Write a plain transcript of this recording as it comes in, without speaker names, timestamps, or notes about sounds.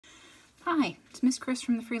Hi, it's Miss Chris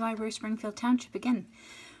from the Free Library Springfield Township again.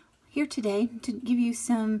 Here today to give you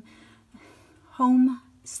some home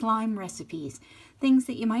slime recipes. Things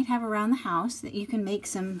that you might have around the house that you can make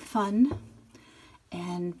some fun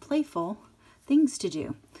and playful things to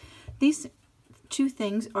do. These two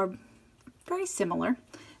things are very similar.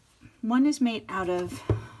 One is made out of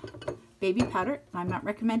baby powder. I'm not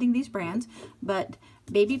recommending these brands, but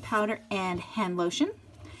baby powder and hand lotion.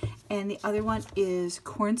 And the other one is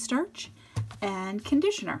cornstarch and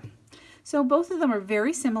conditioner. So both of them are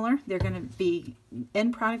very similar. They're going to be,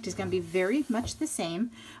 end product is going to be very much the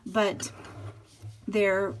same, but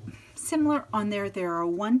they're similar on there. They're a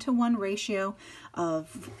 1-to-1 ratio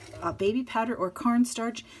of baby powder or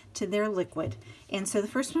cornstarch to their liquid. And so the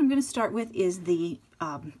first one I'm going to start with is the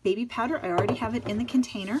baby powder. I already have it in the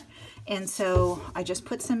container, and so I just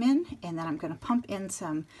put some in, and then I'm going to pump in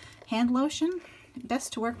some hand lotion.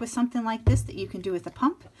 Best to work with something like this that you can do with a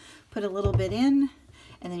pump. Put a little bit in,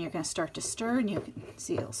 and then you're going to start to stir, and you can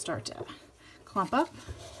see it'll start to clump up.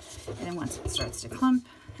 And then once it starts to clump,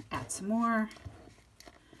 add some more.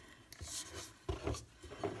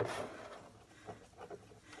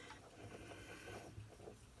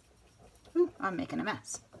 Ooh, I'm making a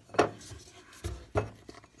mess.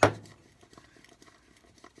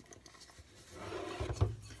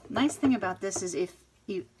 Nice thing about this is if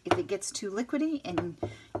it gets too liquidy and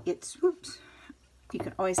it's, oops, you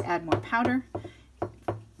can always add more powder.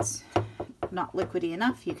 If it's not liquidy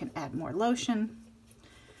enough, you can add more lotion.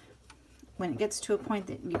 When it gets to a point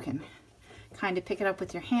that you can kind of pick it up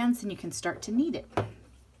with your hands, and you can start to knead it.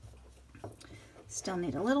 Still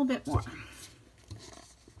need a little bit more.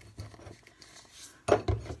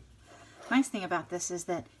 Nice thing about this is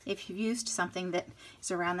that if you've used something that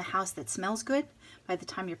is around the house that smells good, by the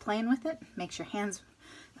time you're playing with it, makes your hands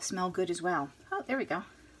smell good as well. Oh, there we go.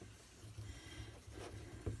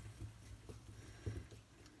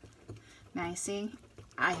 Now you see,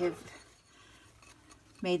 I have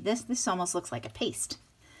made this. This almost looks like a paste.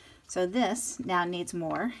 So this now needs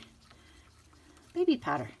more baby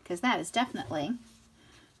powder, because that is definitely,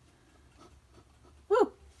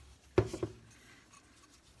 woo!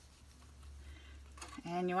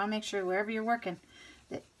 And you want to make sure wherever you're working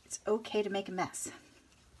that it's okay to make a mess.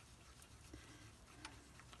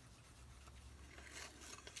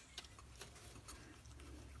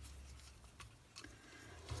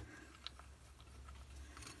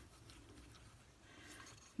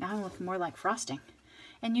 Now I'm looking more like frosting.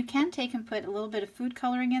 And you can take and put a little bit of food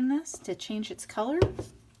coloring in this to change its color.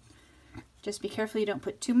 Just be careful you don't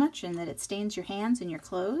put too much and that it stains your hands and your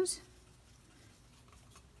clothes.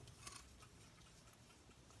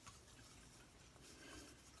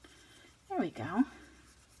 There we go.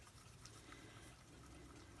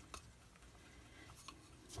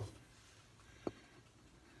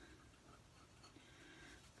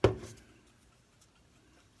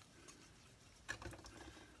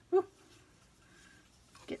 Ooh.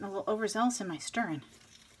 Getting a little overzealous in my stirring.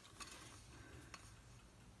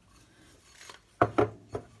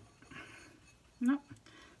 Nope.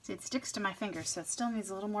 See, it sticks to my fingers, so it still needs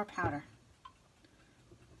a little more powder.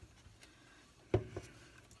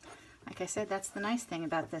 Like I said, that's the nice thing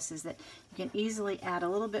about this, is that you can easily add a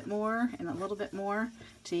little bit more and a little bit more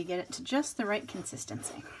till you get it to just the right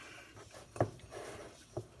consistency.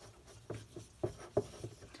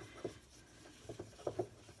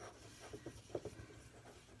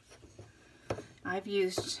 I've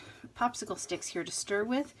used popsicle sticks here to stir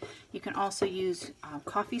with. You can also use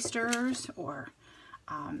coffee stirrers or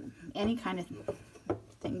any kind of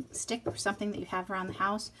thing, stick or something that you have around the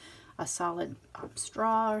house, a solid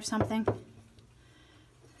straw or something.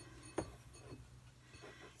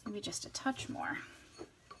 Maybe just a touch more.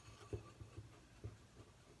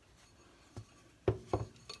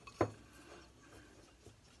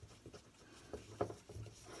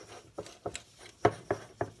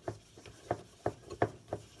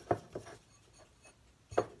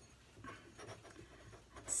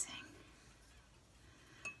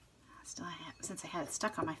 Since I had it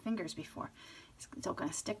stuck on my fingers before, it's still going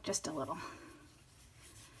to stick just a little.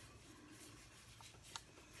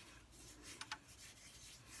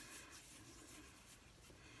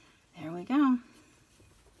 There we go.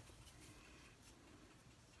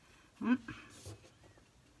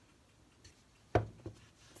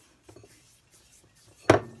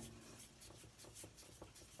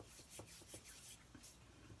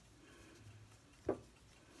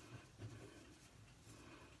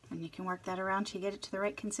 And you can work that around till you get it to the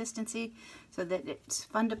right consistency so that it's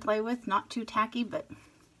fun to play with, not too tacky, but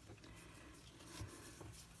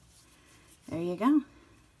there you go.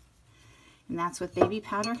 And that's with baby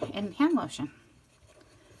powder and hand lotion.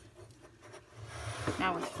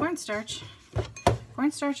 Now with cornstarch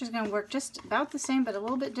is going to work just about the same, but a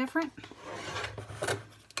little bit different.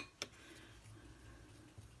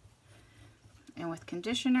 And with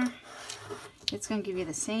conditioner, it's going to give you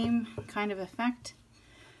the same kind of effect.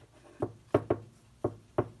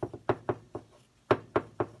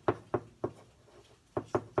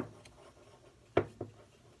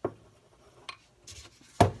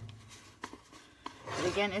 But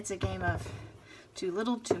again, it's a game of too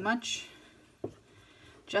little, too much,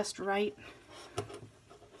 just right.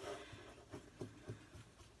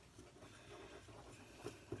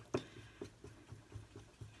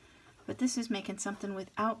 But this is making something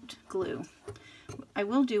without glue. I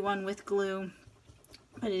will do one with glue,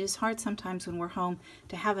 but it is hard sometimes when we're home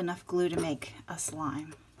to have enough glue to make a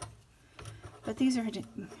slime. But these are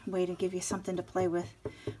a way to give you something to play with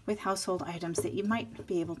household items that you might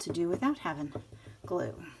be able to do without having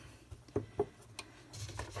glue.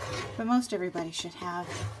 But most everybody should have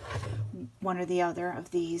one or the other of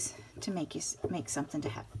these to make something to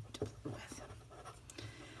have to play with.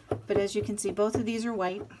 But as you can see, both of these are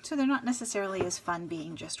white, so they're not necessarily as fun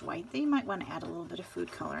being just white. They might want to add a little bit of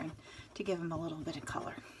food coloring to give them a little bit of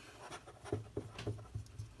color.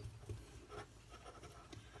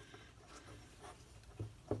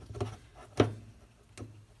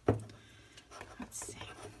 Let's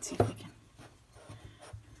see if we can.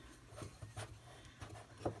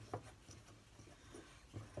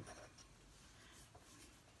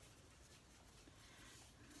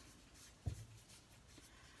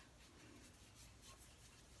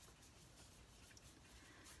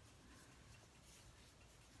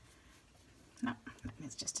 No, that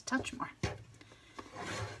needs just a touch more.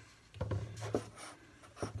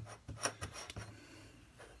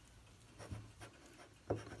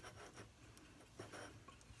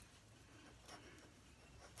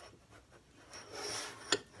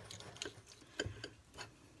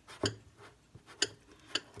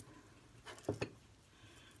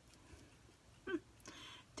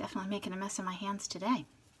 Definitely making a mess of my hands today.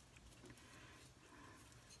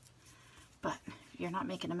 But if you're not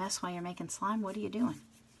making a mess while you're making slime, what are you doing?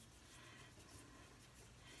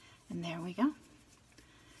 And there we go.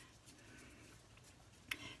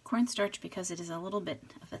 Cornstarch, because it is a little bit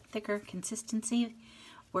of a thicker consistency,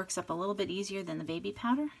 works up a little bit easier than the baby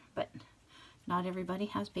powder, but not everybody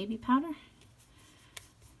has baby powder.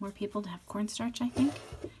 More people have cornstarch, I think.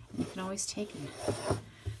 And you can always take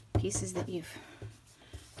pieces that you've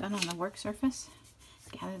done on the work surface,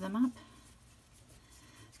 gather them up.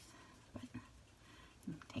 But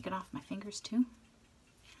take it off my fingers too.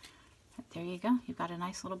 But there you go. You've got a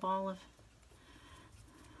nice little ball of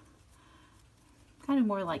kind of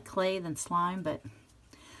more like clay than slime, but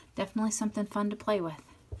definitely something fun to play with.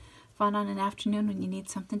 Fun on an afternoon when you need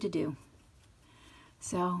something to do.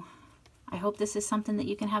 So I hope this is something that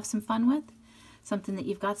you can have some fun with, something that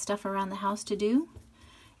you've got stuff around the house to do.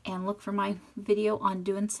 And look for my video on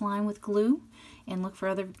doing slime with glue, and look for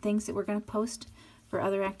other things that we're going to post for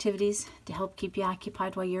other activities to help keep you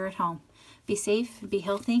occupied while you're at home. Be safe, be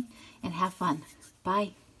healthy, and have fun.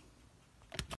 Bye.